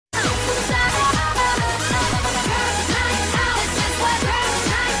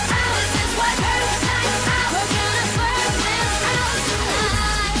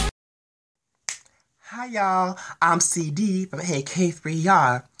Hi y'all, I'm CD from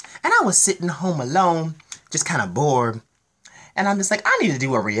AK3R, and I was sitting home alone, just kind of bored, and I'm just like, I need to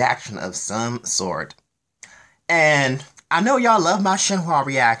do a reaction of some sort. And I know y'all love my Shinhwa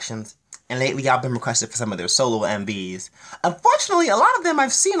reactions, and lately y'all been requested for some of their solo MVs. Unfortunately, a lot of them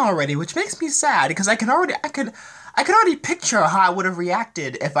I've seen already, which makes me sad, because I could already picture how I would have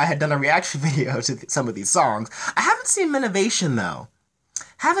reacted if I had done a reaction video to some of these songs. I haven't seen Minnovation though.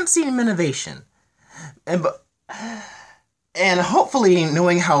 Haven't seen Minnovation. And hopefully,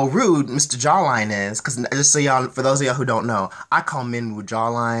 knowing how rude Mr. JAWLINE is, because just so y'all, for those of y'all who don't know, I call Minwoo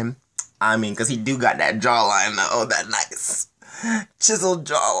JAWLINE. I mean, because he do got that jawline, oh, that nice chiseled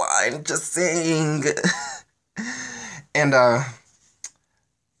jawline, just saying.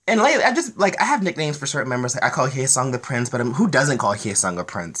 And lately, I have nicknames for certain members. Like, I call Hye-sung the Prince, but who doesn't call Hye-sung a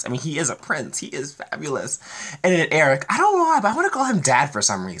Prince? I mean, he is a prince. He is fabulous. And then Eric, I don't know why, but I want to call him Dad for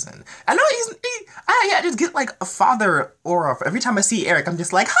some reason. I know I just get like a father aura. Every time I see Eric, I'm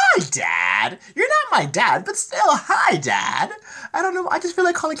just like, hi, Dad. You're not my dad, but still, hi, Dad. I don't know. I just feel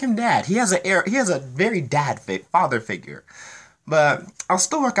like calling him Dad. He has a very father figure. But I'll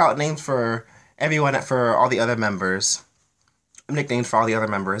still work out names for everyone, for all the other members. Nicknames for all the other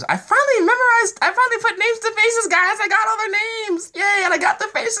members. I finally put names to faces, guys. I got all their names. Yay, and I got the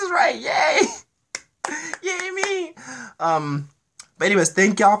faces right. Yay. Yay me. But anyways,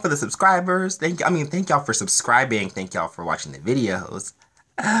 thank y'all for the subscribers. Thank y'all for subscribing. Thank y'all for watching the videos.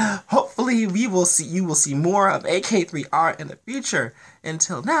 Hopefully you will see more of AK3R in the future.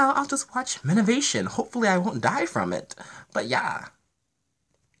 Until now, I'll just watch Minnovation. Hopefully I won't die from it. But yeah.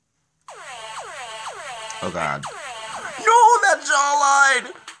 Oh god. No, that jawline!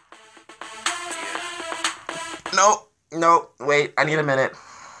 No, wait, I need a minute.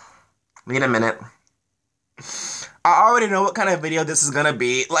 I already know what kind of video this is gonna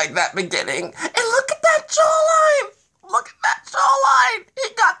be, like that beginning. And look at that jawline! Look at that jawline! He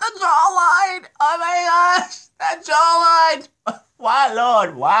got the jawline! Oh my gosh, that jawline! Why,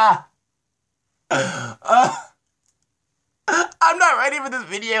 Lord, why? I'm not ready for this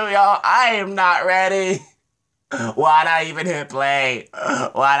video, y'all. I am not ready. Why'd I even hit play?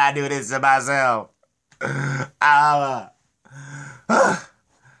 Why'd I do this to myself?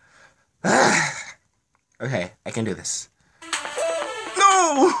 Okay, I can do this.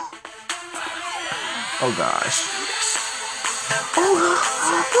 No! Oh gosh.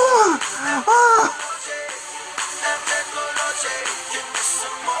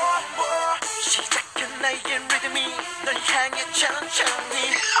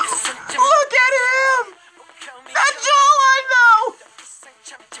 Look at him! That jawline though!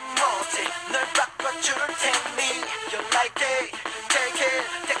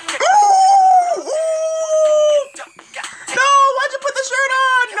 No, why'd you put the shirt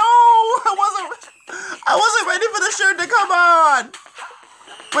on? No, I wasn't ready for the shirt to come on.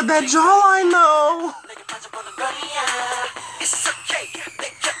 But that jawline though. It's okay,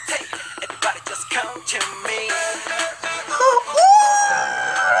 everybody just come to me.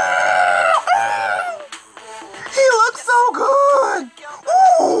 He looks so good!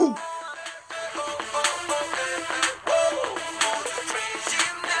 Ooh!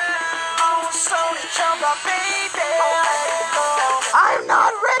 I'm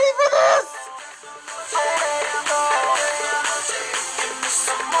not ready for this!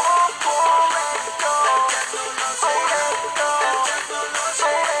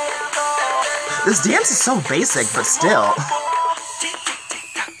 This dance is so basic, but still.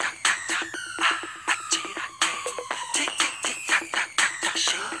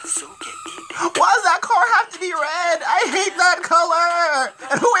 Why does that car have to be red? I hate that color!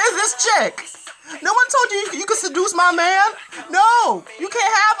 And who is this chick? No one told you you could seduce my man? No! You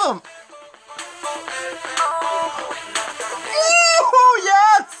can't have him! Ooh,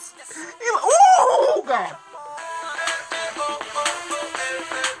 yes! Ooh, God!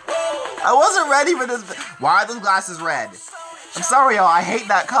 I wasn't ready for this. Why are those glasses red? I'm sorry, y'all. I hate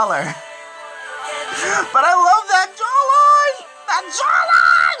that color. But I love that jawline! That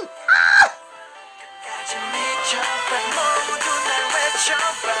jawline!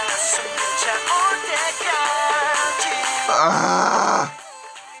 Ah!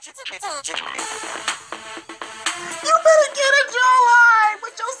 You better get a jawline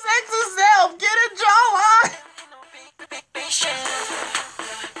with your sexy self. Get a jawline.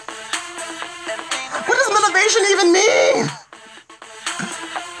 What does Minnovation even mean?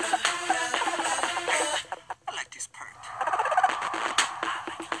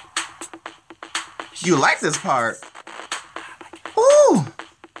 You like this part? Ooh!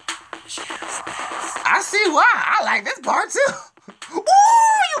 I see why. I like this part too. Ooh,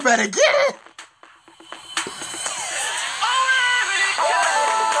 you better get it.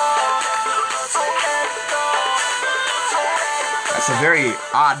 a very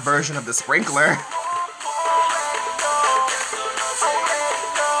odd version of the sprinkler.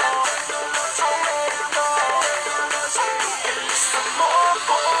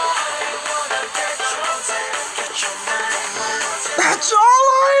 That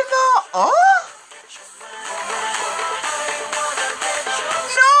jawline though! Oh?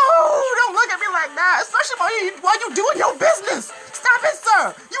 No! Don't look at me like that, especially while you doing your business. Stop it,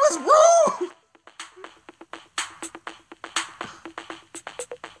 sir! You was rude!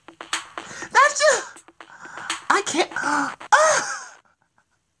 That's just... I can't...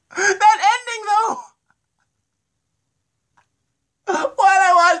 that ending, though! Why did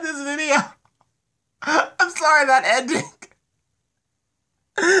I watch this video? I'm sorry, that ending.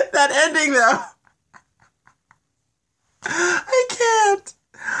 That ending, though.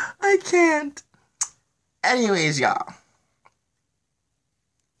 I can't. Anyways, y'all.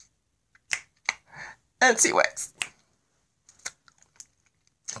 Anyways.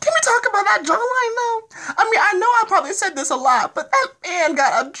 Can we talk about that jawline, though? I mean, I know I probably said this a lot, but that man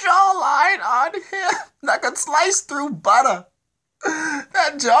got a jawline on him that could slice through butter.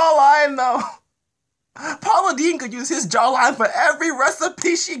 That jawline, though. Paula Deen could use his jawline for every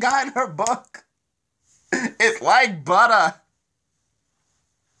recipe she got in her book. It's like butter.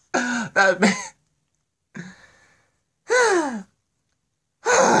 That man.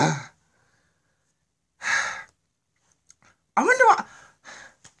 I wonder why.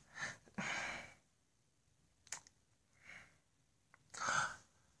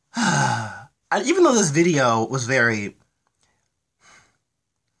 Even though this video was very...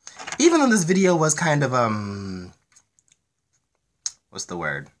 Even though this video was kind of, what's the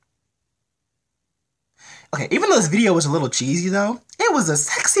word? Okay, even though this video was a little cheesy, though, it was a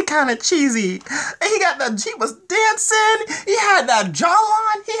sexy kind of cheesy. And he was dancing, he had that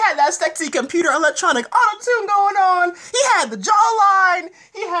jawline, he had that sexy computer electronic auto-tune going on, he had the jawline,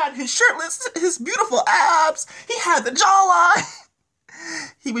 he had his shirtless, his beautiful abs, he had the jawline.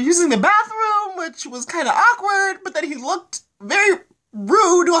 He was using the bathroom, which was kind of awkward, but then he looked very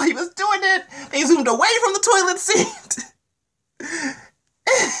rude while he was doing it. They zoomed away from the toilet seat.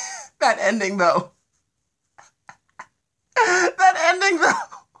 That ending, though. That ending, though.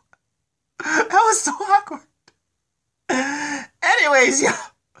 That was so awkward. Anyways, yeah.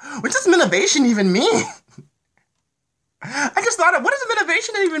 What does Minnovation even mean? I just thought, what does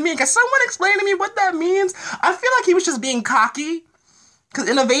Minnovation even mean? Can someone explain to me what that means? I feel like he was just being cocky. Because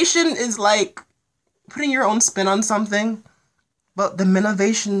innovation is like putting your own spin on something. But the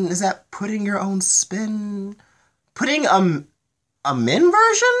Minnovation, is that putting your own spin? Putting a min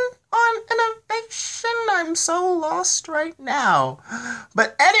version on innovation? I'm so lost right now.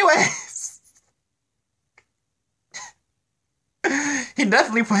 But anyways. He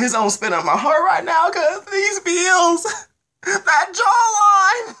definitely put his own spin on my heart right now because these feels. That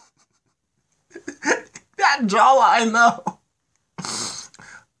jawline. That jawline, though.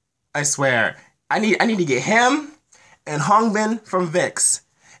 I swear. I need to get him and Hongbin from VIX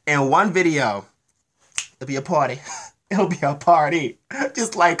in one video. It'll be a party. It'll be a party.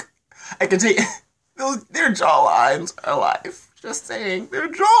 Just like, I can take, their jawlines are alive. Just saying, their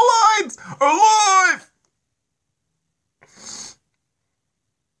jawlines are alive!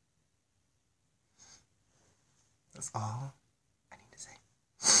 That's all I need to say.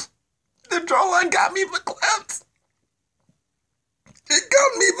 The jawline got me verklempt. It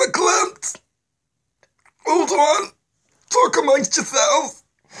got me verklempt. Hold on. Talk amongst yourselves.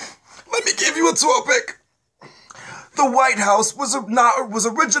 Let me give you a topic. The White House was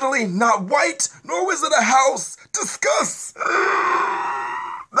originally not white, nor was it a house. Discuss.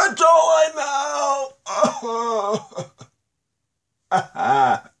 The jawline now.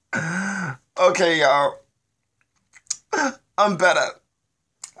 Okay, y'all. I'm better.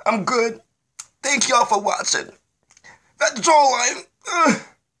 I'm good. Thank y'all for watching. That jawline,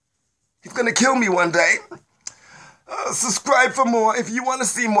 he's gonna kill me one day. Subscribe for more if you want to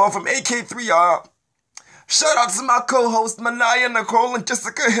see more from AK3R. Shout out to my co-hosts Manaya, Nicole, and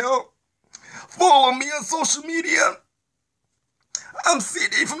Jessica Hill. Follow me on social media. I'm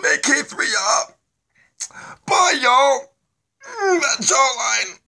CD from AK3R. Bye, y'all. That jawline.